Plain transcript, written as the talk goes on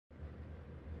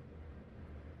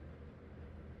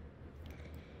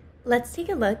Let's take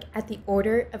a look at the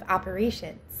order of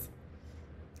operations.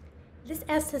 This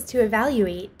asks us to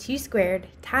evaluate 2 squared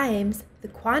times the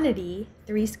quantity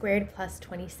 3 squared plus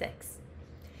 26.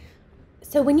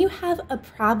 So when you have a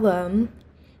problem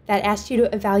that asks you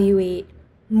to evaluate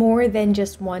more than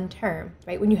just one term,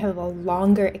 right? When you have a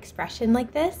longer expression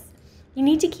like this, you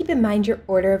need to keep in mind your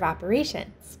order of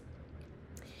operations.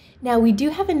 Now we do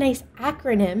have a nice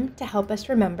acronym to help us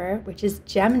remember, which is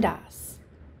Gemdas.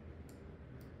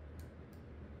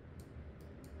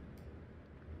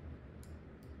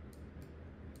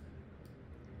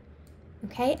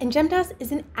 Okay, and Gemdas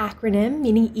is an acronym,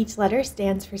 meaning each letter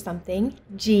stands for something.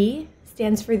 G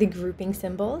stands for the grouping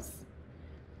symbols.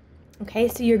 Okay,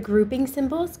 so your grouping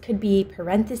symbols could be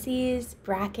parentheses,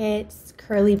 brackets,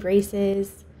 curly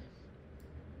braces.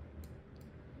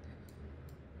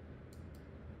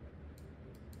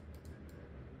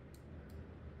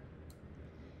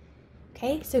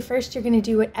 Okay, so first you're going to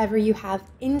do whatever you have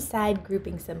inside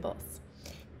grouping symbols.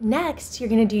 Next, you're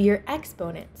going to do your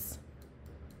exponents.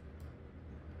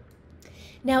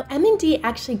 Now, M and D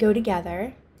actually go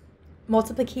together.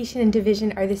 Multiplication and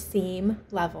division are the same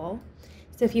level.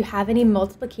 So if you have any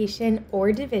multiplication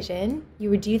or division, you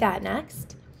would do that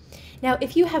next. Now,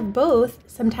 if you have both,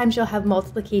 sometimes you'll have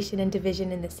multiplication and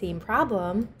division in the same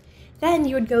problem, then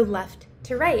you would go left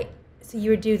to right. So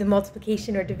you would do the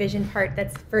multiplication or division part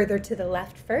that's further to the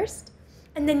left first,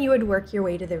 and then you would work your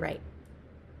way to the right.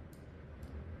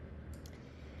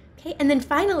 Okay, and then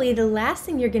finally, the last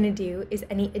thing you're going to do is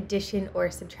any addition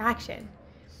or subtraction.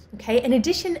 Okay, and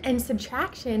addition and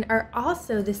subtraction are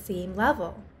also the same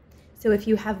level. So if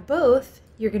you have both,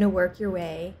 you're going to work your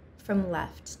way from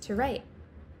left to right.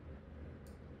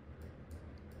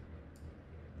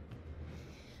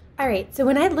 All right, so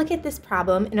when I look at this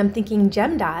problem and I'm thinking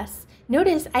Gemdas,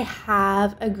 notice I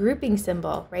have a grouping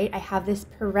symbol, right? I have this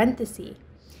parenthesis.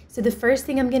 So the first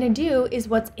thing I'm going to do is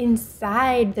what's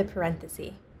inside the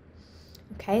parenthesis.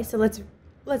 Okay, so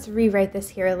let's rewrite this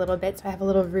here a little bit so I have a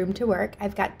little room to work.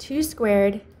 I've got 2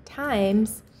 squared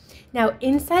times, now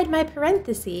inside my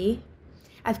parenthesis,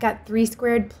 I've got 3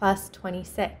 squared plus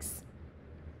 26.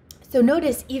 So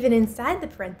notice even inside the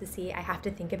parenthesis, I have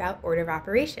to think about order of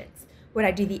operations. Would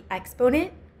I do the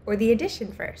exponent or the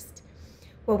addition first?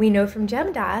 Well, we know from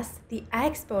Gemdas, the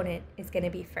exponent is going to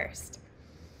be first.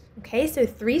 Okay, so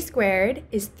 3 squared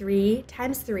is 3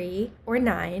 times 3, or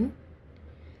 9.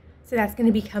 So that's going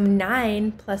to become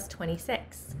 9 plus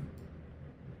 26.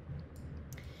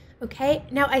 Okay,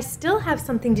 now I still have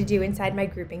something to do inside my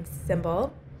grouping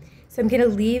symbol. So I'm going to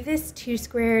leave this 2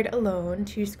 squared alone,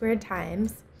 2 squared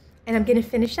times, and I'm going to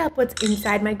finish up what's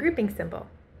inside my grouping symbol.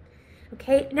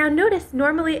 Okay, now notice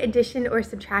normally addition or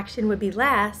subtraction would be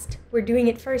last. We're doing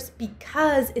it first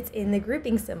because it's in the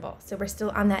grouping symbol. So we're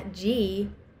still on that G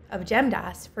of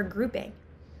Gemdas for grouping.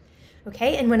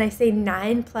 Okay, and when I say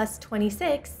 9 plus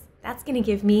 26, that's going to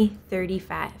give me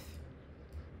 35.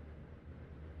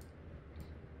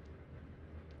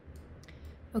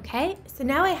 Okay, so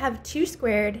now I have 2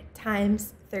 squared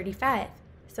times 35.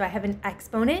 So I have an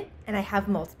exponent and I have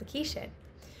multiplication.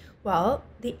 Well,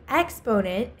 the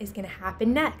exponent is going to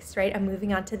happen next, right? I'm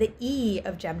moving on to the E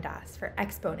of Gemdas for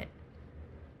exponent.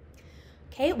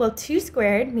 Okay, well 2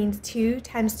 squared means 2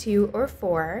 times 2, or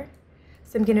 4.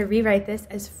 So I'm going to rewrite this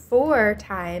as 4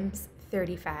 times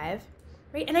 35.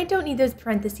 Right? And I don't need those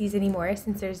parentheses anymore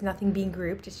since there's nothing being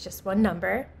grouped, it's just one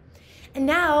number. And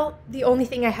now the only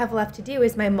thing I have left to do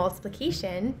is my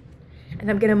multiplication, and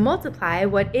I'm going to multiply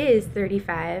what is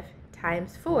 35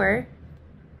 times 4,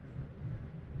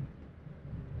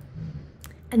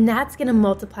 and that's going to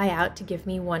multiply out to give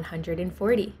me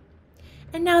 140.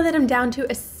 And now that I'm down to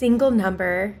a single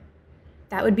number,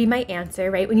 that would be my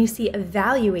answer, right? When you see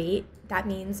evaluate, that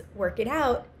means work it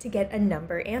out to get a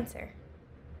number answer.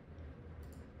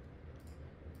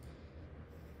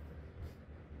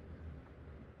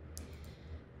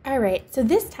 All right, so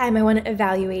this time I want to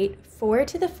evaluate 4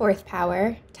 to the 4th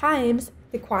power times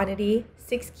the quantity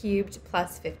 6 cubed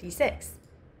plus 56.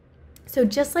 So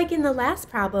just like in the last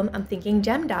problem, I'm thinking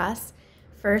Gemdas.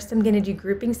 First, I'm going to do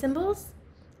grouping symbols,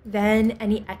 then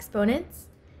any exponents,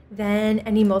 then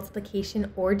any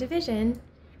multiplication or division,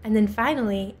 and then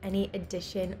finally any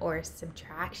addition or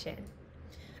subtraction.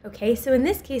 Okay, so in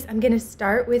this case, I'm going to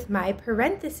start with my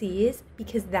parentheses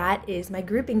because that is my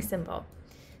grouping symbol.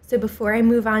 So before I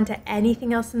move on to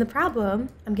anything else in the problem,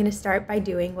 I'm going to start by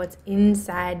doing what's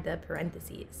inside the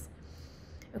parentheses.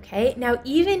 Okay, now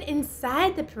even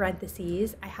inside the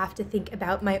parentheses, I have to think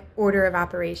about my order of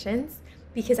operations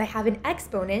because I have an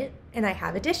exponent and I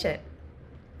have addition.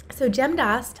 So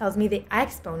Gemdas tells me the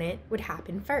exponent would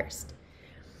happen first.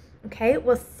 Okay,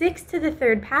 well, 6 to the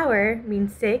third power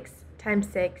means 6 times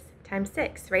 6 times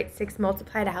 6, right? 6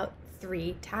 multiplied out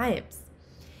 3 times.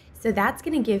 So that's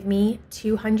going to give me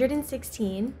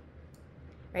 216,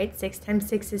 right? 6 times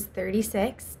 6 is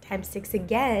 36, times 6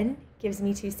 again gives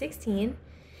me 216,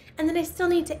 and then I still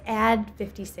need to add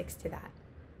 56 to that.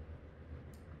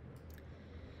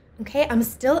 Okay, I'm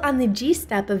still on the G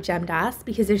step of Gemdas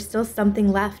because there's still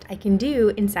something left I can do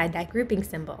inside that grouping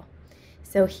symbol.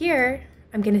 So here,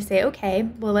 I'm going to say, okay,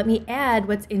 well, let me add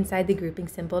what's inside the grouping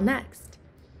symbol next.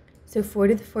 So 4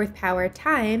 to the 4th power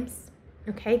times,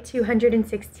 okay,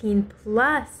 216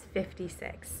 plus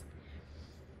 56.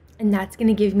 And that's going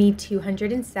to give me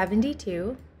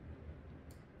 272.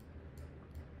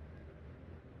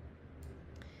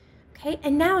 Okay,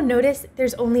 and now notice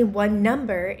there's only one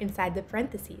number inside the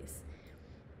parentheses.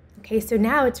 Okay, so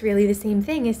now it's really the same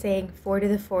thing as saying 4 to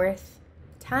the 4th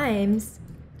times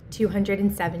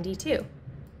 272.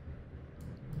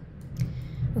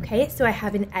 Okay, so I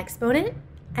have an exponent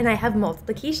and I have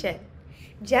multiplication.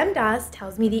 Gemdas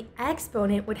tells me the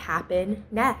exponent would happen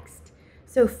next.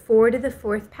 So 4 to the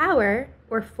 4th power,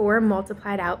 or 4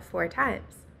 multiplied out 4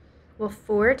 times. Well,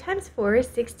 4 times 4 is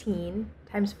 16,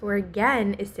 times 4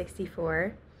 again is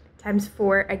 64, times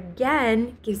 4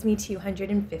 again gives me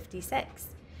 256.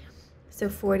 So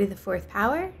 4 to the 4th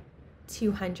power,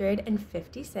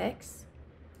 256.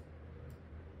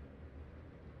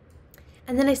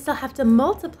 And then I still have to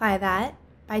multiply that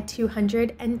by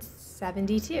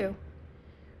 272.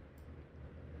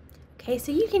 Okay,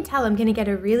 so you can tell I'm going to get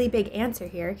a really big answer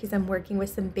here because I'm working with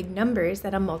some big numbers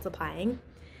that I'm multiplying.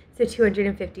 So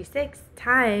 256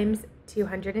 times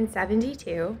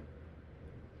 272.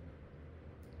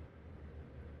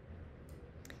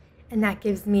 And that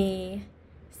gives me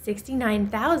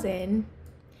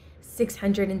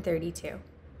 69,632.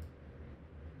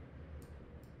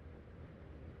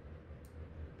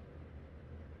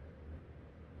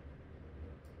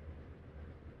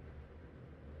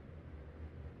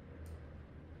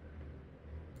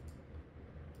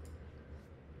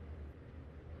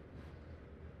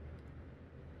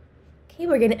 Okay,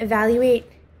 we're going to evaluate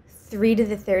 3 to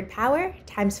the 3rd power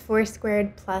times 4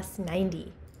 squared plus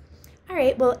 90. All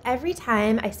right, well, every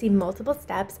time I see multiple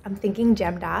steps, I'm thinking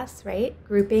Gemdas, right?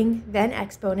 Grouping, then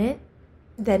exponent,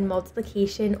 then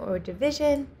multiplication or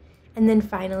division, and then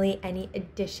finally any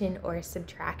addition or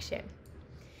subtraction.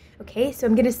 Okay, so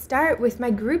I'm going to start with my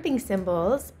grouping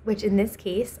symbols, which in this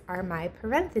case are my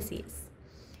parentheses.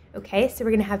 Okay, so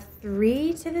we're going to have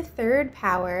 3 to the 3rd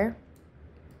power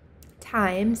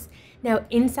times, now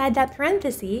inside that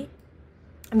parenthesis,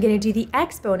 I'm going to do the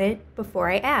exponent before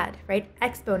I add, right?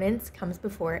 Exponents comes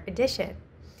before addition.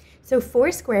 So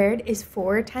 4 squared is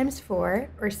 4 times 4,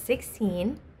 or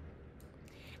 16,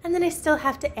 and then I still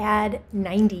have to add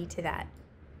 90 to that.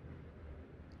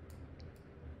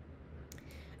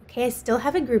 Okay, I still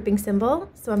have a grouping symbol,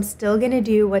 so I'm still going to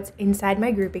do what's inside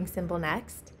my grouping symbol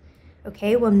next.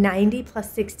 Okay, well, 90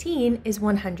 plus 16 is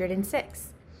 106.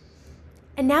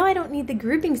 And now I don't need the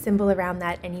grouping symbol around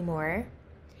that anymore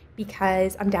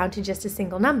because I'm down to just a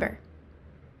single number.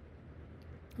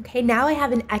 Okay, now I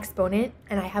have an exponent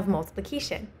and I have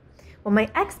multiplication. Well, my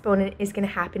exponent is going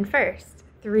to happen first.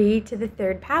 3 to the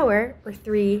 3rd power, or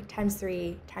 3 times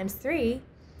 3 times 3.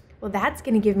 Well, that's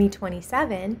going to give me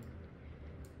 27.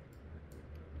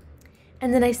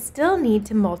 And then I still need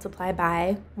to multiply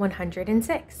by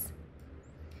 106.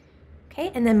 Okay,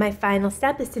 and then my final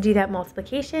step is to do that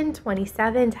multiplication,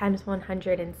 27 times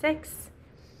 106.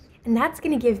 And that's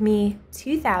going to give me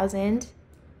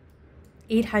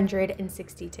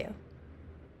 2,862.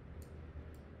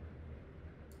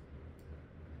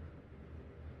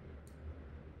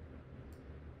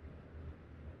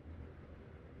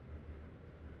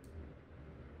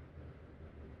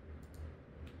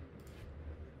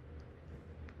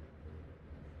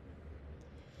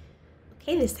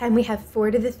 Okay, this time we have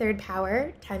 4 to the 3rd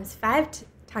power times 5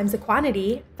 times the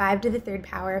quantity, 5 to the 3rd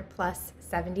power plus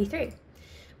 73.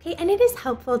 Okay, and it is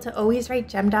helpful to always write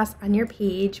Gemdas on your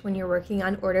page when you're working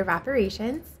on order of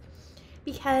operations,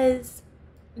 because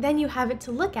then you have it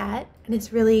to look at, and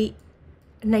it's really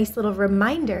a nice little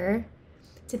reminder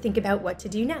to think about what to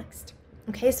do next.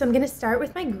 Okay, so I'm going to start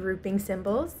with my grouping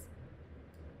symbols.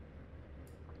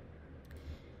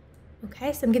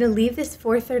 Okay, so I'm going to leave this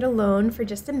 4/3 alone for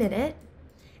just a minute.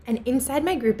 And inside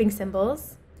my grouping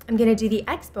symbols, I'm going to do the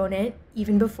exponent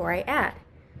even before I add.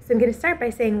 So I'm going to start by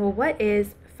saying, well, what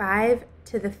is 5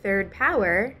 to the 3rd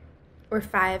power, or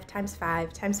 5 times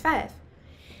 5 times 5?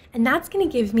 And that's going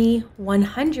to give me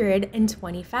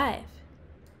 125.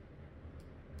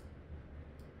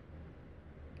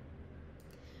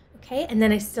 Okay, and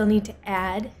then I still need to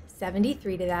add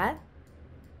 73 to that.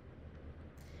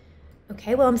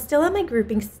 Okay, well, I'm still on my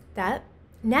grouping step.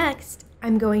 Next,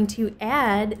 I'm going to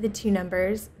add the two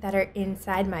numbers that are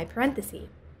inside my parenthesis.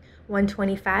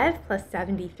 125 plus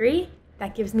 73,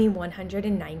 that gives me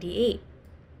 198.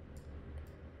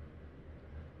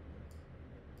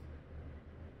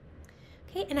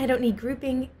 Okay, and I don't need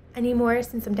grouping anymore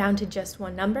since I'm down to just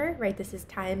one number, right? This is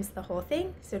times the whole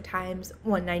thing, so times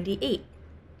 198.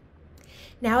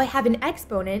 Now I have an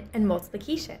exponent and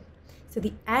multiplication. So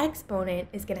the exponent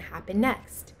is going to happen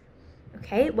next.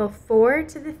 Okay, well, 4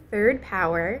 to the third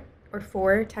power, or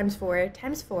 4 times 4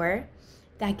 times 4,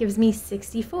 that gives me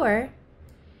 64.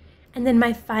 And then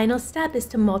my final step is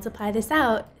to multiply this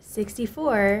out,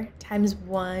 64 times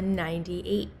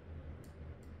 198.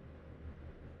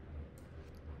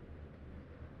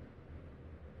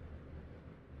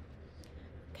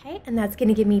 Okay, and that's going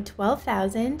to give me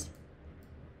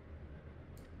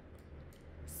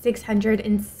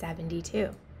 12,672.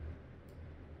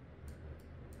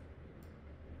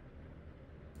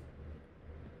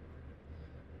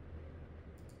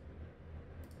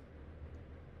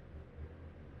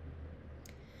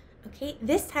 Okay,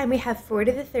 this time we have 4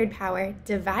 to the third power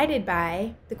divided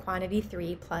by the quantity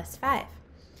 3 plus 5.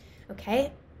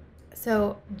 Okay,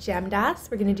 so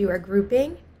Gemdas, we're going to do our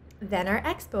grouping, then our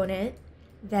exponent,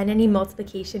 then any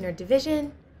multiplication or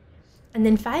division, and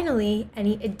then finally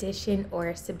any addition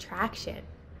or subtraction.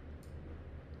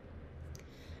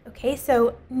 Okay,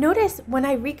 so notice when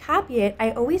I recopy it,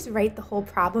 I always write the whole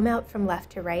problem out from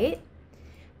left to right,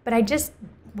 but I just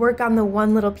work on the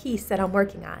one little piece that I'm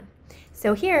working on.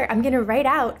 So here I'm going to write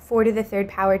out 4 to the third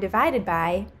power divided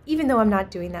by, even though I'm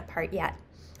not doing that part yet.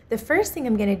 The first thing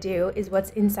I'm going to do is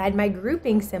what's inside my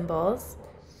grouping symbols.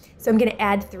 So I'm going to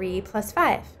add 3 plus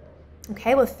 5.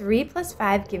 Okay, well, 3 plus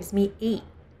 5 gives me 8.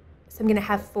 So I'm going to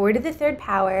have 4 to the third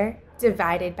power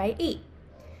divided by 8.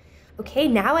 Okay,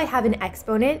 now I have an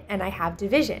exponent and I have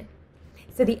division.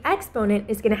 So the exponent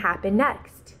is going to happen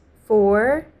next.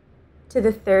 4 to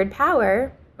the third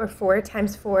power, or 4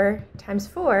 times 4 times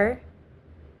 4,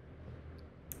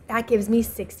 that gives me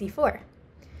 64.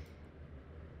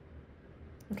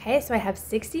 Okay, so I have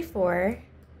 64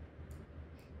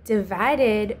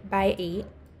 divided by 8.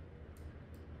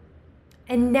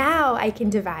 And now I can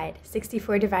divide.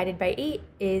 64 divided by 8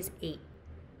 is 8.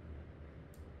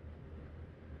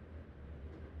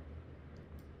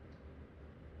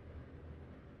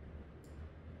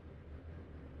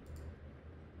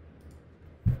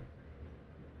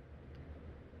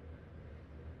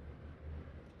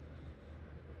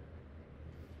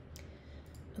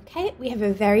 Okay, we have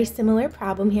a very similar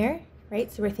problem here, right?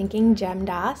 So we're thinking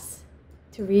Gemdas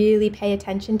to really pay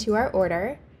attention to our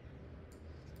order.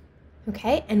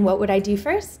 Okay, and what would I do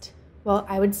first? Well,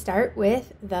 I would start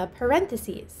with the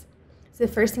parentheses. So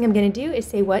the first thing I'm going to do is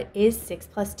say, what is 6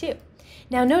 plus 2?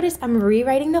 Now notice I'm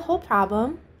rewriting the whole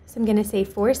problem. So I'm going to say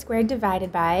 4 squared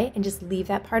divided by, and just leave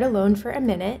that part alone for a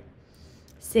minute.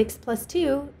 6 plus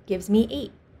 2 gives me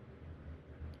 8.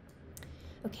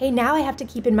 Okay, now I have to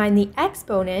keep in mind the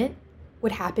exponent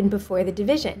would happen before the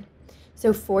division.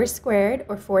 So 4 squared,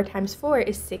 or 4 times 4,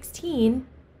 is 16.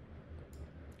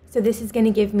 So this is going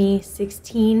to give me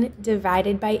 16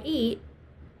 divided by 8,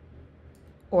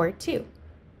 or 2.